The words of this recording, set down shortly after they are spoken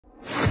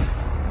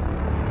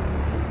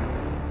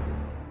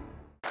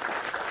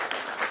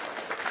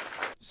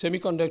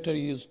Semiconductor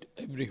used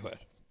everywhere,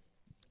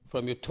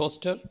 from your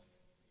toaster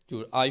to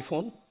your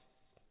iPhone,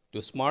 to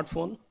your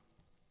smartphone,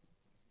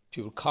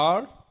 to your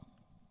car.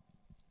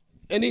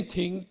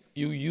 Anything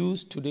you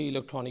use today,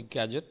 electronic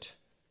gadget,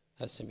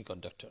 has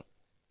semiconductor.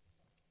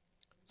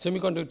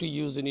 Semiconductor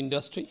used in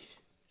industry.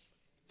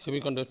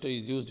 Semiconductor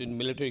is used in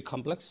military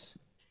complex,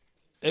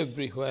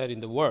 everywhere in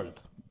the world.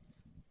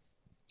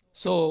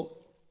 So,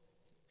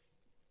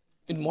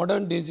 in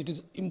modern days, it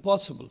is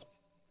impossible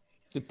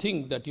to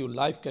think that your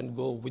life can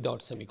go without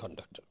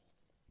semiconductor.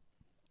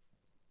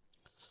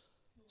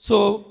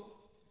 So,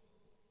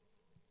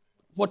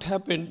 what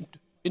happened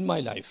in my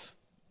life?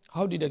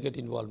 How did I get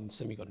involved in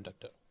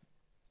semiconductor?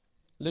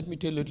 Let me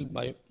tell you a little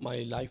my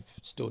life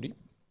story.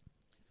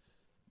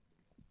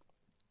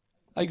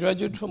 I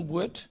graduated from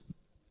TEDxRUET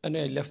and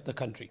I left the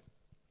country.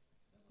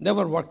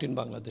 Never worked in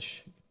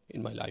Bangladesh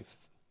in my life.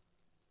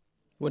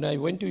 When I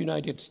went to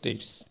United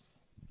States,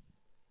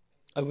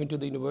 I went to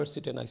the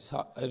university and I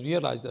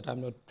realized that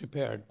I'm not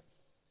prepared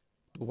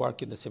to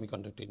work in the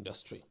semiconductor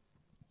industry.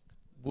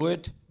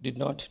 TEDxRUET did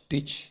not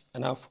teach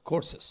enough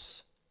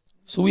courses.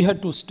 So we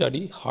had to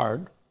study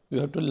hard, we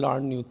had to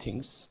learn new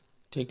things,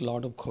 take a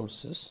lot of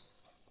courses,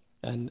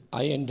 and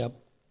I ended up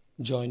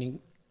joining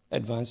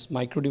Advanced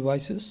Micro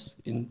Devices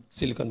in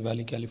Silicon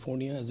Valley,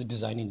 California as a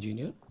design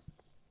engineer.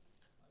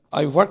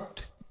 I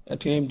worked at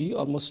AMD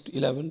almost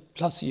 11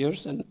 plus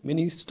years and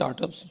many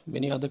startups,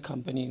 many other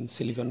companies in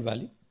Silicon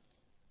Valley.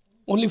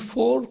 Only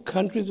 4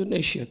 countries in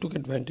Asia took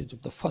advantage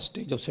of the first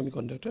stage of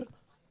semiconductor: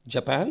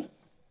 Japan,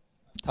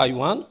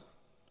 Taiwan,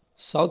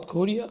 South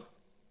Korea,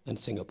 and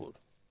Singapore.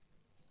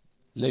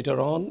 Later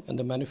on,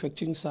 the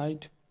manufacturing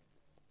side,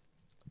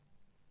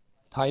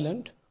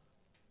 Thailand,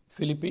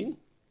 Philippines,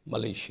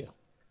 Malaysia.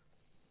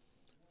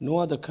 No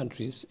other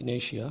countries in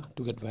Asia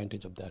took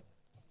advantage of that.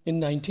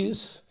 In the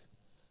 90s,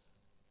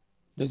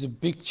 there's a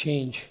big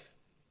change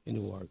in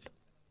the world.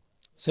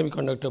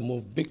 Semiconductor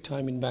moved big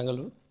time in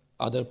Bangalore,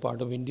 other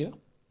part of India.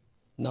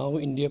 Now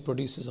India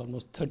produces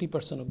almost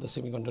 30% of the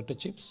semiconductor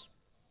chips.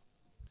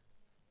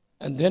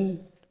 And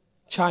then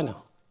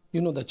China, you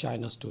know the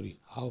China story,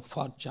 how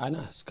far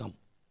China has come.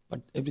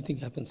 But everything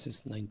happened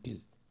since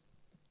 90s.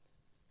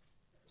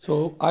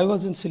 So I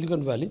was in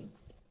Silicon Valley.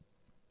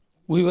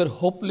 We were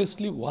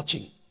hopelessly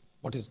watching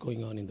what is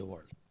going on in the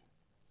world.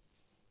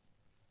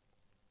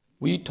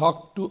 We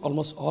talked to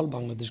almost all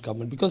Bangladesh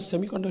government because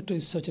semiconductor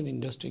is such an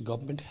industry.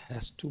 Government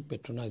has to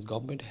patronize,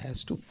 government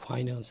has to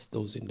finance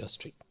those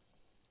industry.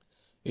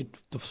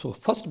 So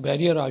first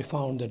barrier I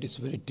found that it's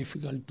very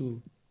difficult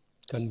to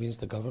convince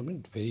the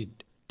government, very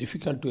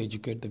difficult to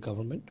educate the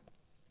government.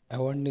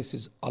 Awareness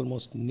is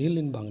almost nil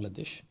in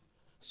Bangladesh.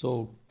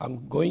 So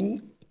I'm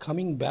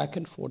coming back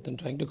and forth and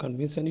trying to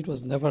convince, and it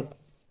was never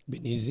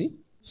been easy.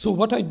 So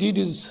what I did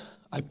is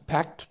I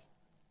packed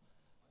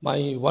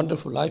my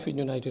wonderful life in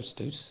United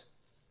States,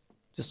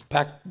 just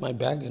packed my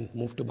bag and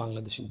moved to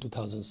Bangladesh in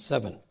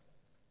 2007.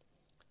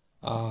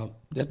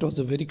 That was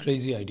a very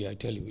crazy idea, I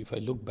tell you. If I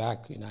look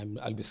back,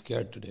 I'll be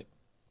scared today.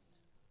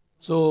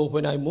 So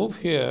when I moved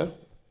here,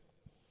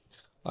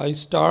 I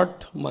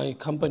start my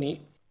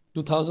company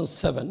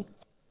 2007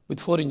 with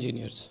 4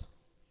 engineers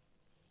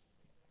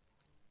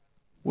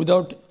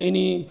without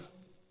any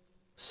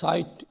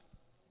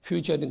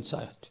future in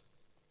sight.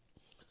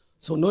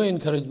 So no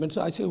encouragement.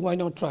 So I said, why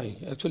not try?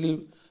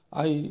 Actually,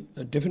 I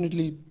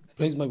definitely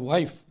praise my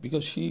wife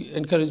because she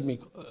encouraged me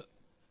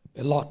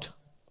a lot.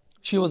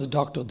 She was a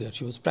doctor there.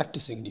 She was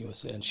practicing in the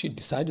USA, and she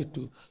decided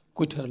to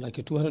quit her like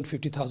a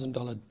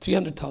 $250,000,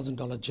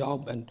 $300,000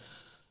 job and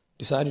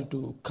decided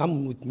to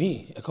come with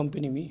me,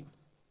 accompany me.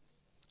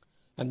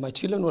 And my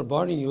children were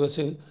born in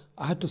USA.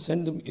 I had to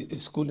send them to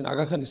school in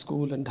Aga Khan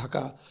School and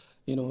Dhaka,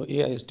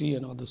 AISD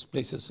and all those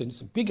places. So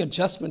it's a big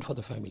adjustment for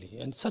the family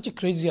and such a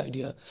crazy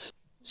idea.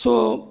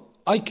 So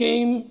I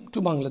came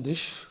to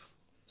Bangladesh,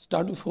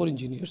 started with 4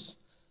 engineers,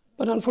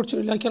 but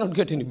unfortunately I cannot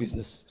get any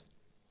business.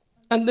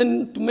 And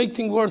then to make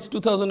things worse,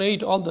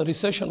 2008, all the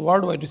recession,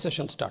 worldwide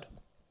recession started.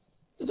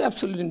 There's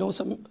absolutely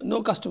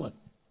no customer.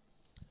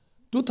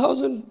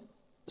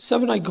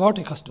 2007, I got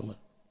a customer,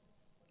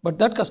 but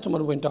that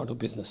customer went out of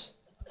business.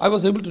 I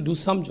was able to do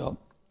some job.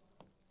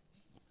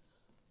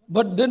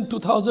 But then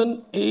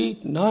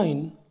 2008,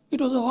 9, it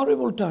was a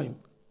horrible time.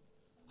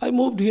 I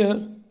moved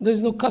here, there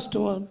is no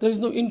customer, there is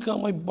no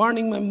income, I'm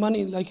burning my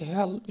money like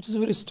hell. It is a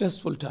very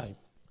stressful time.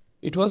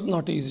 It was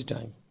not an easy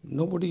time.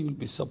 Nobody will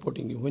be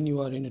supporting you when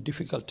you are in a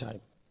difficult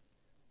time,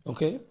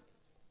 okay?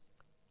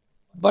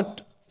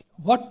 But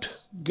what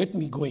get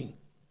me going?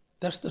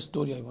 That's the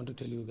story I want to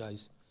tell you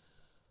guys.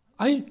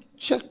 I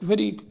checked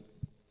very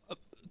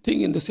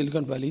thing in the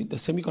Silicon Valley, the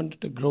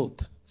semiconductor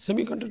growth.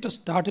 Semiconductor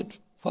started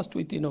first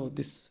with,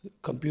 this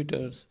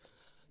computers,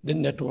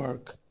 then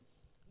network,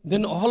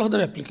 then all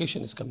other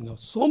applications coming out.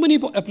 So many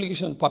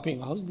applications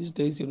popping out these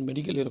days,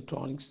 medical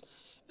electronics,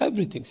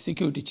 everything,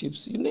 security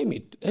chips, you name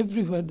it.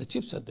 Everywhere the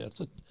chips are there.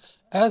 So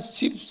as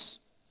chips,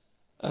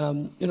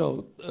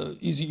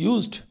 is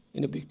used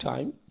in a big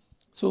time,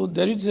 so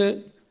there is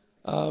a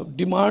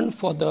demand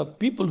for the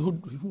people who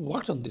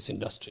worked on this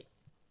industry.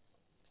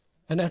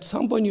 And at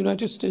some point,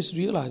 United States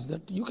realized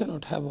that you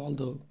cannot have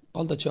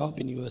all the job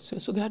in USA,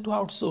 so they had to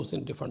outsource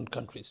in different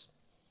countries.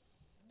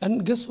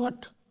 And guess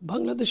what?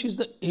 Bangladesh is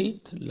the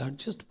 8th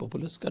largest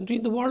populous country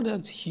in the world. It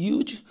has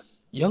huge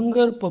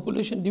younger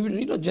population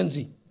dividend. You know, Gen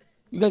Z.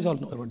 You guys all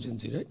know about Gen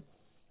Z, right?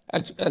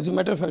 As a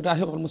matter of fact, I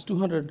have almost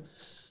 200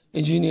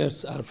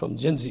 engineers are from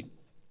Gen Z.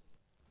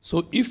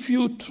 So if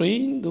you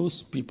train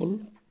those people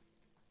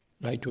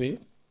right way,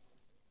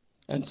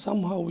 and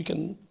somehow we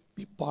can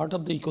be part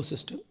of the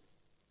ecosystem,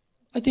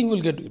 I think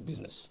we'll get to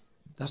business.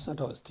 That's not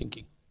how I was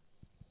thinking.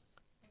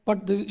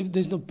 But if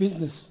there's no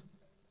business,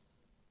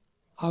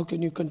 how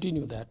can you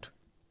continue that?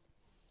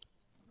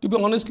 To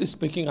be honestly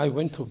speaking, I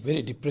went through a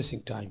very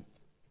depressing time.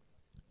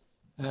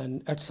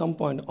 And at some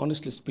point,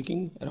 honestly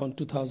speaking, around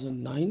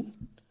 2009,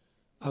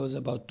 I was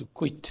about to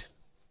quit.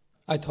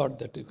 I thought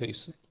that, okay,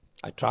 so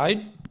I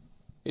tried,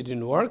 it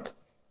didn't work,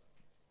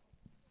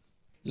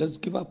 let's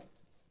give up.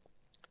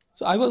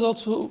 So I was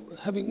also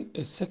having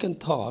a second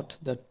thought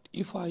that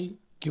if I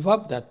give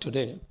up that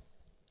today,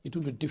 it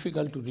will be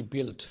difficult to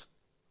rebuild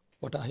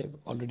what I have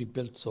already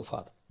built so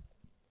far.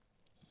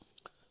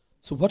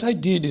 So what I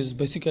did is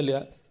basically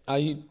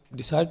I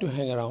decided to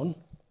hang around.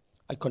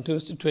 I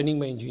continuously training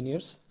my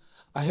engineers.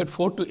 I had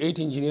 4 to 8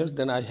 engineers,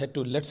 then I had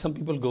to let some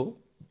people go.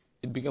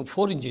 It became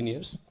 4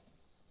 engineers.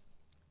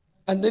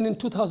 And then in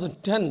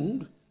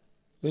 2010,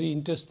 very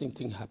interesting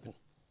thing happened.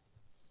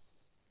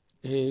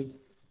 A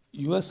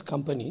US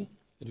company,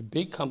 a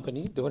big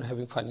company, they were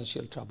having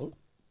financial trouble.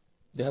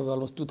 They have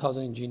almost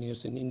 2,000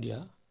 engineers in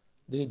India.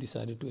 They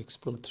decided to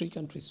explore 3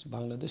 countries,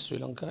 Bangladesh, Sri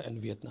Lanka,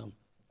 and Vietnam.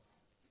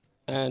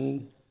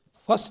 And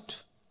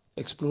first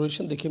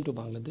exploration, they came to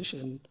Bangladesh,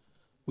 and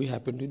we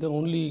happened to be the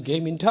only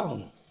game in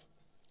town.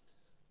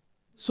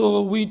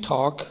 So we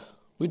talk,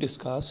 we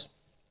discuss.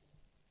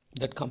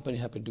 That company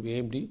happened to be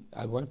AMD.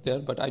 I worked there,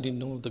 but I didn't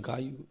know the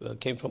guy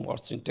came from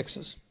Austin,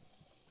 Texas.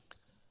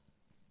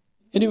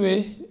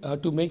 Anyway,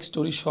 to make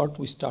story short,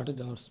 we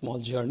started our small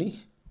journey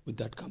with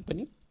that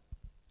company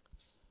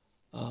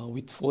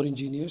with 4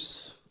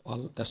 engineers.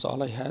 That's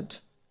all I had.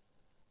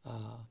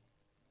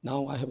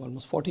 Now I have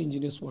almost 40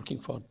 engineers working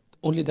for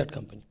only that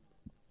company.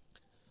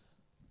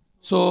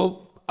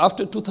 So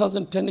after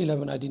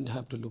 2010-11, I didn't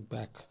have to look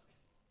back.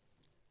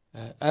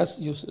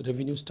 As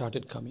revenue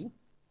started coming,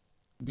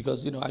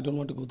 because I don't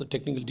want to go to the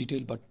technical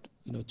detail, but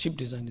chip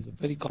design is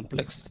very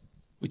complex,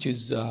 which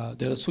is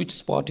there are sweet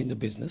spot in the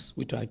business.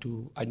 We try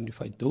to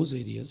identify those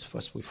areas.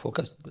 First, we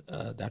focus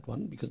that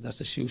one because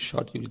that's a sure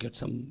shot. You'll get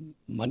some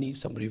money,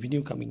 some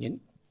revenue coming in.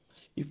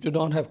 If you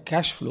don't have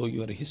cash flow,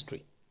 you are a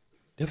history,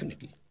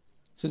 definitely.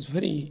 So it's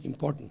very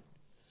important.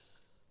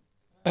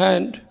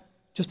 And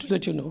just to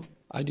let you know,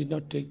 I did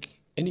not take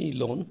any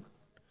loan.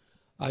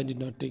 I did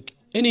not take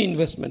any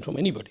investment from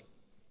anybody.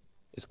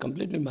 It's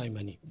completely my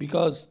money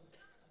because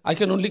I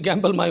can only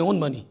gamble my own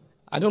money.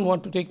 I don't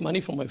want to take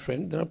money from my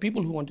friend. There are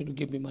people who wanted to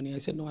give me money. I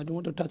said, no, I don't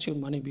want to touch your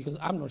money because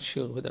I'm not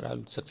sure whether I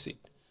will succeed.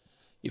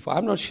 If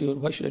I'm not sure,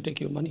 why should I take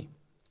your money?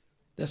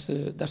 That's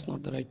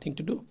not the right thing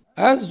to do.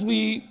 As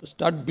we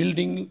start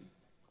building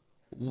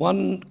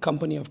one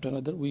company after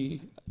another,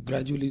 we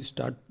gradually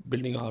start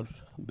building our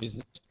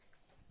business.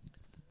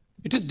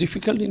 It is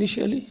difficult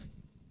initially.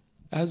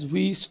 As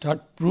we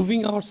start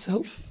proving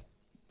ourselves,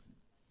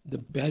 the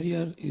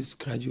barrier is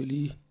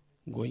gradually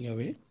going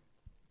away.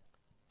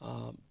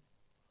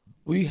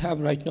 We have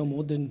right now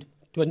more than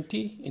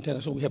 20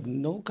 international. We have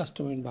no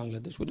customer in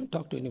Bangladesh. We don't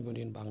talk to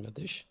anybody in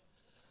Bangladesh.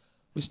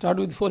 We start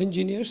with 4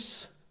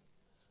 engineers.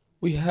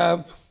 We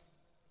have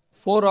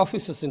 4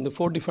 offices in the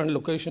 4 different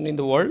locations in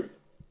the world.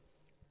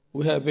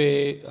 We have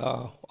a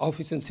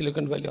office in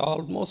Silicon Valley.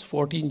 Almost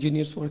 40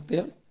 engineers work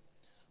there.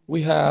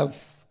 We have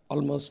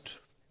almost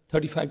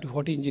 35 to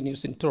 40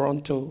 engineers in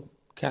Toronto,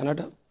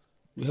 Canada.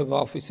 We have an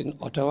office in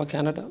Ottawa,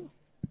 Canada.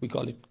 We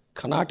call it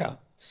Kanata,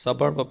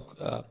 suburb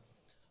of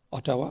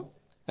Ottawa.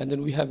 And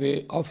then we have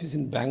an office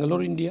in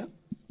Bangalore, India.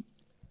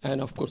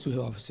 And of course, we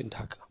have an office in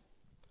Dhaka.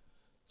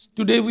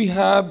 Today, we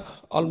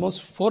have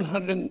almost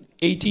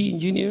 480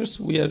 engineers.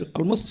 We are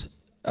almost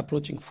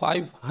approaching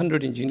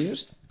 500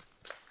 engineers.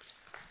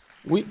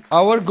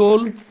 Our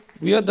goal,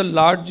 we are the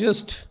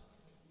largest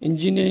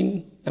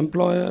engineering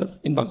employer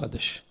in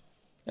Bangladesh.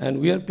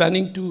 And we are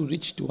planning to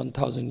reach to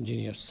 1,000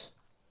 engineers.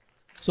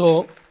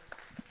 So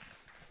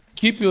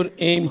keep your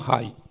aim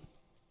high.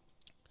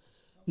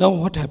 Now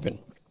what happened?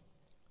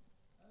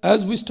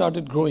 As we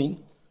started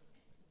growing,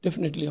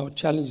 definitely our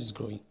challenge is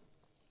growing.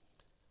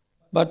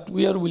 But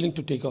we are willing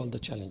to take all the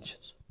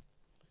challenges.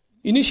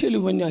 Initially,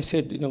 when I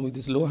said, with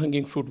this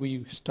low-hanging fruit,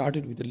 we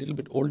started with a little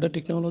bit older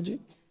technology.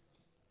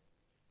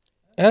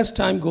 As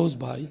time goes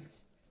by,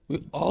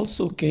 we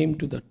also came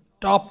to the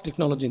top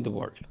technology in the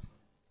world.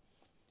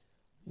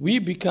 We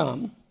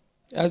become,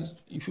 as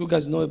if you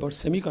guys know about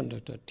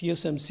semiconductor,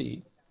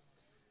 TSMC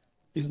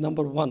is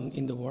 #1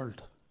 in the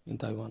world in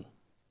Taiwan.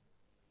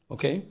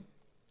 Okay?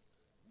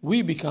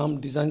 We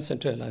become Design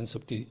Center Alliance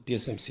of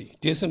TSMC.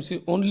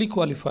 TSMC only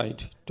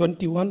qualified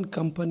 21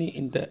 company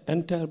in the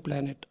entire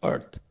planet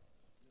Earth.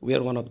 We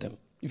are one of them.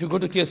 If you go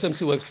to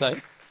TSMC website,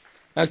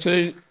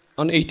 actually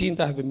On 18th,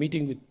 I have a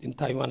meeting in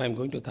Taiwan. I'm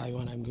going to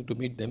Taiwan. I'm going to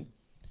meet them.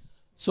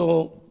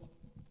 So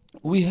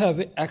we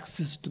have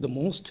access to the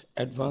most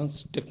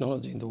advanced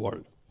technology in the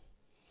world.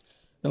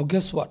 Now,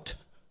 guess what?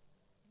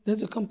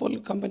 There's a company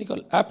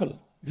called Apple.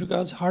 You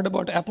guys heard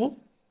about Apple?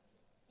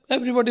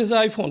 Everybody has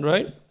an iPhone,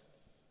 right?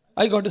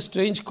 I got a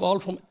strange call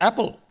from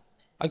Apple.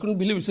 I couldn't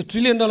believe it's $1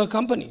 trillion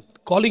company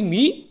calling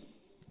me.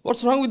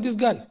 What's wrong with this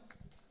guy?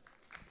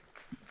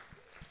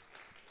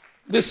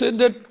 They said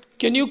that,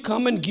 can you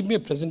come and give me a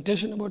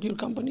presentation about your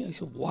company? I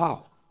said,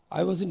 wow.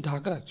 I was in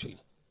Dhaka,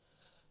 actually.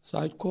 So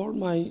I called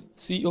my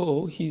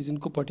COO. He's in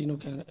Cupertino,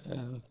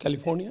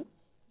 California.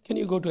 Can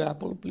you go to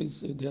Apple,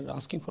 please? They're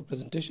asking for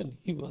presentation.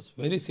 He was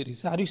very serious.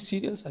 He said, are you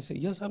serious? I said,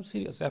 yes, I'm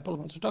serious. Apple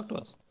wants to talk to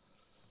us.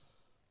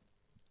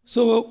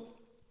 So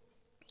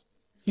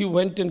he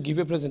went and gave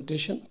a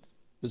presentation.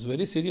 He was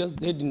very serious.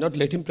 They did not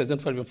let him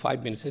present for even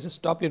 5 minutes. He said,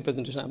 stop your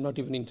presentation. I'm not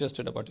even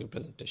interested about your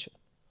presentation.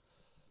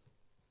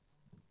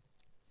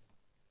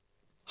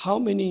 How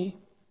many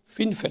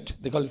FinFET,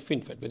 they call it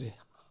FinFET, very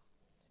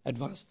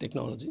advanced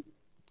technology.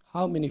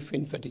 How many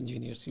FinFET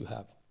engineers you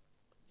have?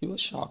 He was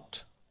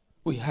shocked.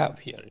 We have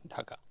here in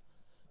Dhaka.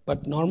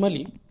 But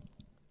normally,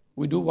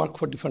 we do work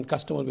for different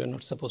customers. We are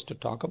not supposed to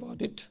talk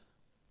about it.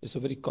 It's a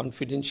very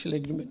confidential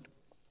agreement.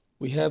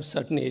 We have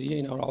certain area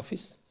in our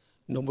office.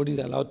 Nobody is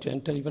allowed to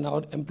enter. Even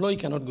our employee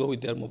cannot go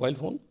with their mobile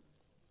phone.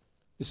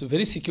 It's a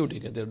very secure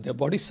area. Their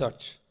body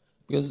search.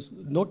 Because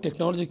no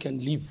technology can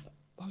leave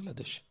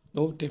Bangladesh.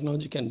 No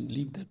technology can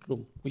leave that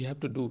room. We have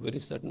to do very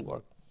certain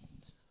work.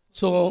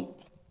 So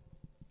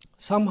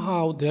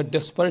somehow they are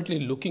desperately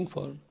looking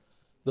for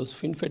those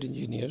FinFET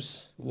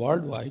engineers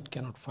worldwide,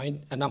 cannot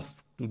find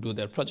enough to do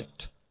their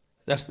project.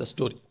 That's the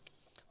story.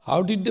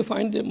 How did they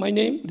find my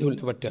name? They will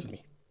never tell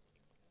me.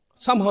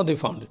 Somehow they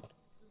found it.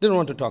 They don't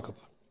want to talk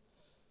about it.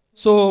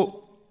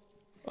 So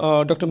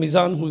Dr.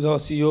 Mizan, who's our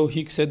CEO,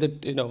 he said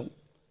that,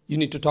 you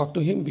need to talk to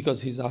him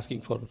because he's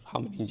asking for how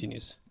many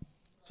engineers.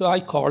 So I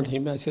called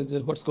him. I said,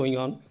 what's going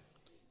on?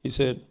 I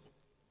said,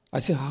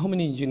 how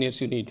many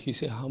engineers you need? He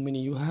said, how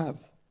many you have?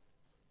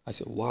 I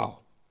said, wow,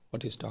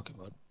 what he's talking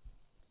about.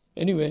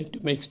 Anyway,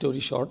 to make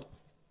story short,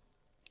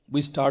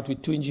 we start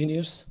with 2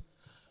 engineers.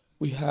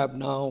 We have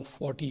now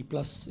 40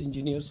 plus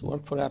engineers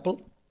work for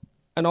Apple.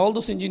 And all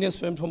those engineers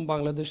came from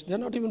Bangladesh. They're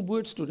not even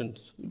BUET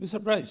students. You'll be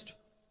surprised.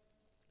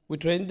 We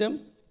trained them.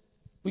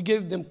 We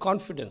gave them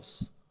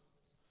confidence.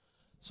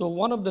 So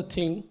one of the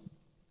things,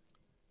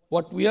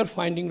 what we are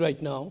finding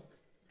right now,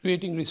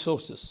 creating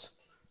resources.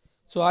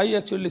 So I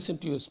actually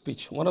listened to your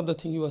speech. One of the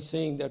things you were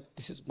saying that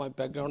this is my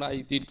background,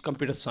 I did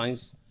computer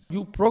science.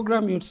 You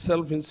program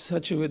yourself in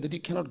such a way that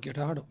you cannot get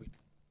out of it.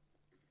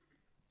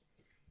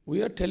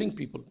 We are telling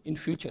people in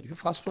future, if you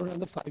fast forward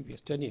another 5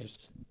 years, 10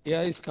 years,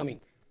 AI is coming.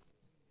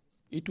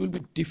 It will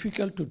be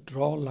difficult to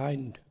draw a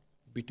line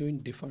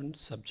between different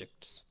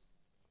subjects.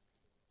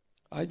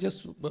 I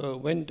just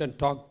went and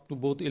talked to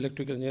both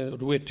electrical engineer,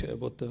 TEDxRUET,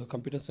 about the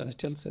computer science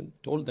teams, and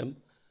told them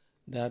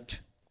that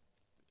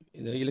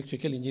the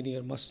electrical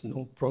engineer must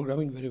know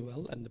programming very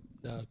well, and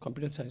the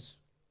computer science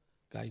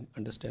guy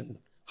understand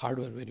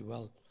hardware very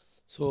well.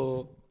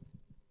 So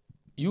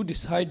you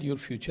decide your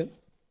future.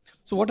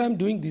 So what I'm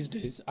doing these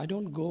days, I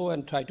don't go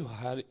and try to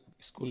hire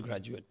school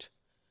graduate,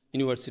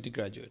 university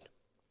graduate.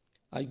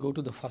 I go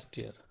to the first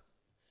year.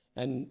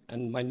 And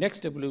my next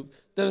step will,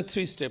 there are a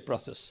 3-step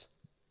process.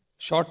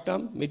 Short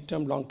term, mid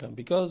term, long term.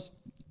 Because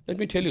let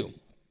me tell you,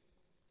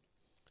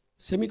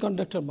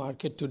 semiconductor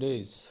market today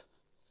is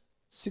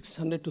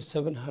 $600 to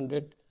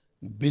 $700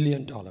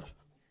 billion.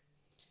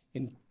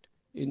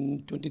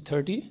 In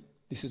 2030,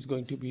 this is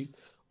going to be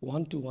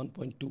 $1 to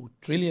 $1.2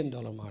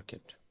 trillion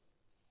market.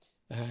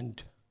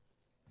 And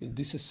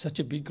this is such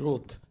a big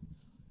growth.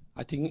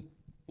 I think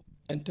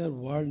entire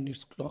world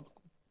needs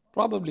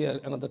probably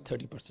another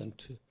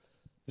 30%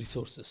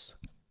 resources.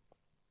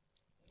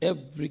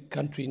 Every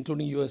country,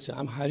 including USA,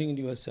 I'm hiring in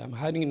USA, I'm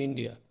hiring in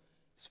India.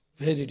 It's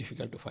very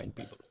difficult to find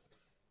people.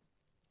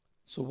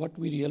 So what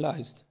we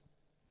realized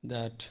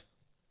that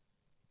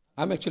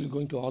I'm actually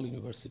going to all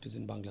universities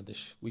in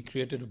Bangladesh. We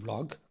created a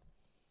blog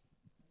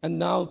and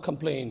now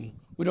complain,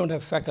 we don't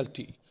have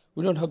faculty,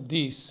 we don't have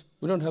this,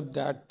 we don't have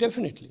that.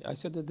 Definitely, I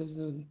said that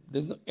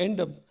there's no end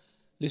of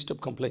list of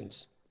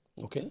complaints,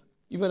 okay?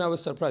 Even I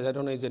was surprised, I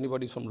don't know if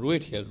anybody from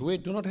RUET here.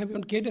 RUET do not have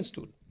even cadence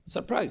tool,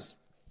 surprise.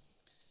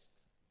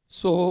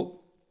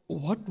 So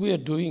what we are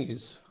doing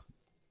is,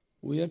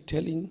 we are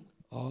telling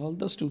all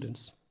the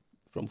students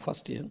from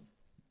first year,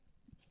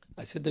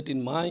 I said that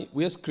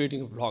we are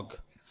creating a blog.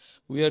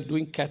 We are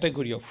doing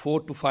category of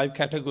 4 to 5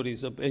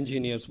 categories of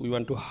engineers we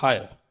want to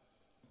hire.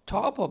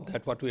 Top of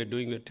that, what we are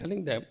doing, we are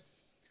telling them,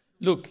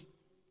 look,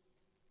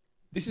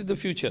 this is the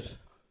future.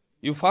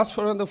 You fast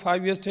forward the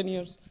 5 years, 10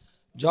 years,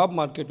 job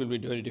market will be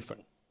very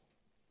different.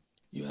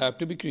 You have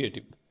to be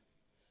creative.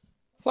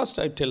 First,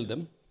 I tell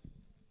them,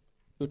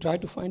 you try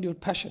to find your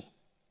passion.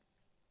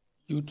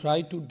 You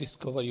try to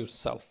discover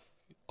yourself,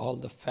 all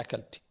the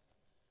faculty,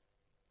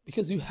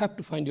 because you have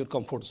to find your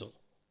comfort zone.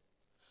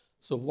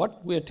 So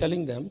what we are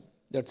telling them,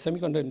 that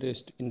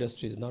semiconductor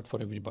industry is not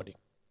for everybody.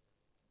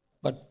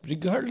 But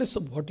regardless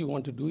of what you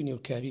want to do in your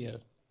career,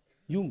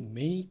 you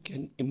make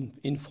an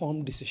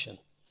informed decision.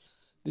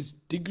 This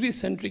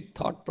degree-centric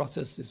thought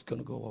process is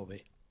going to go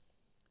away.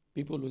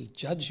 People will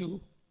judge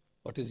you,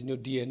 what is in your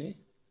DNA,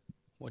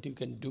 what you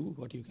can do,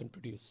 what you can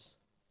produce.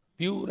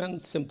 Pure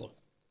and simple.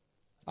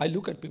 I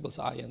look at people's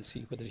eye and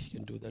see whether he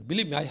can do that.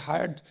 Believe me, I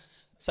hired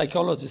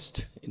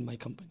psychologists in my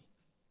company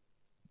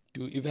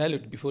to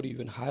evaluate before you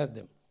even hire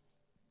them.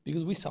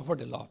 Because we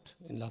suffered a lot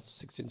in the last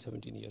 16,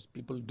 17 years.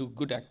 People do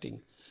good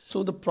acting.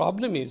 So the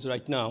problem is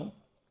right now,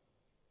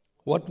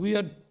 what we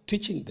are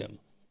teaching them,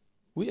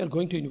 we are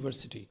going to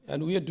university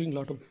and we are doing a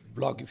lot of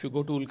blog. If you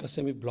go to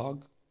Ulkasemi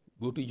blog,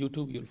 go to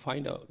YouTube, you'll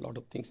find a lot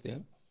of things there.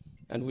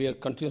 And we are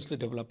continuously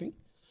developing.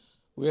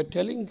 We are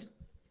telling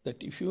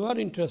that if you are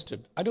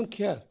interested, I don't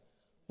care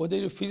whether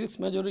you're physics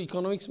major,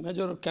 economics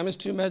major, or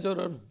chemistry major,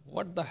 or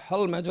what the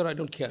hell major, I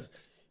don't care.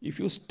 If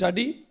you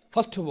study,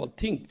 first of all,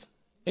 think,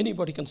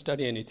 anybody can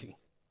study anything.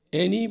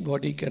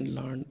 Anybody can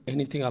learn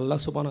anything Allah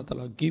subhanahu wa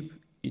ta'ala give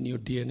in your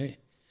DNA.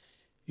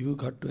 You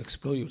got to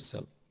explore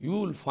yourself. You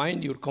will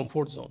find your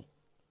comfort zone.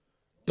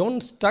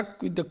 Don't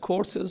stuck with the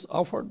courses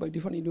offered by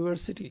different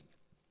university.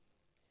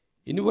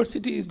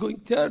 University is going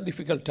through a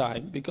difficult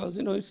time because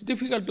it's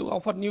difficult to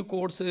offer new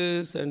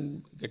courses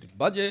and get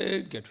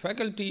budget, get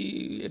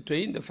faculty,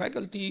 train the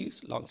faculty.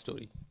 It's a long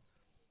story.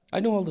 I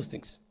know all those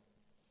things.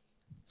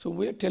 So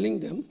we're telling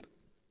them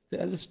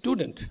that as a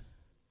student,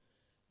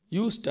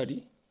 you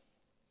study,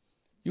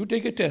 you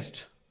take a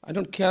test. I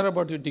don't care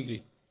about your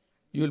degree.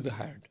 You will be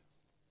hired.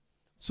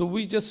 So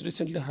we just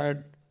recently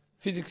hired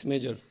physics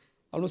major,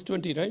 almost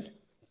 20, right?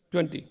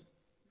 20,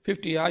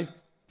 50. I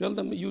tell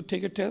them, you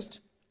take a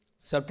test.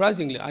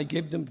 Surprisingly, I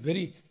gave them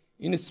very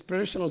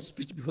inspirational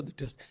speech before the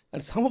test.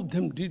 And some of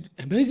them did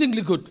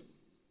amazingly good.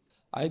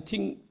 I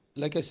think,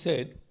 like I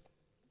said,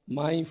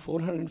 my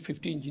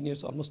 450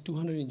 engineers, almost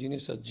 200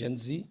 engineers are Gen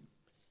Z.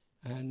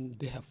 And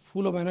they have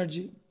full of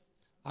energy.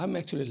 I'm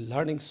actually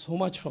learning so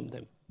much from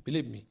them.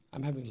 Believe me,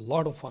 I'm having a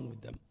lot of fun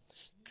with them.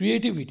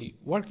 Creativity,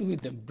 working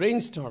with them,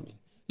 brainstorming,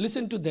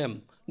 listen to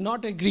them,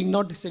 not agreeing,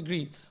 not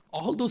disagreeing.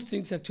 All those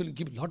things actually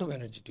give a lot of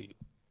energy to you.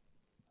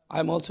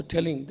 I'm also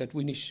telling that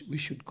we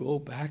should go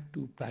back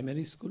to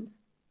primary school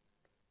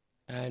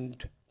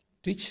and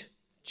teach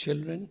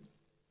children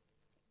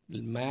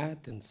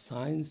math and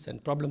science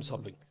and problem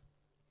solving.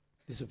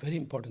 These are very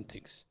important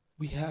things.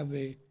 We have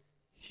a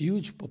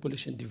huge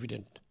population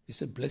dividend.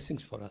 These are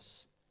blessings for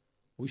us.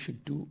 We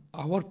should do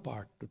our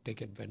part to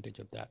take advantage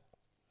of that.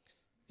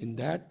 In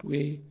that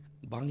way,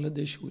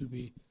 Bangladesh will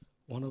be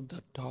one of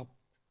the top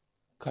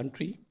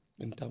country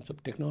in terms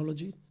of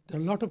technology. There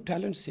are a lot of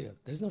talents here.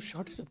 There's no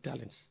shortage of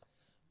talents.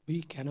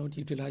 We cannot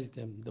utilize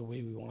them the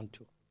way we want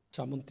to.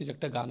 Samantir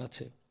ekta গান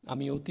আছে,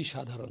 আমি অতি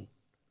সাধারণ,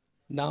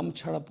 নাম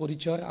ছাড়া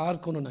পরিচয় আর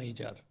কোনো নাই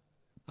যার,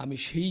 আমি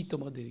সেই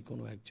তোমাদেরই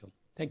কোনো একজন.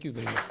 Thank you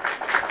very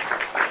much.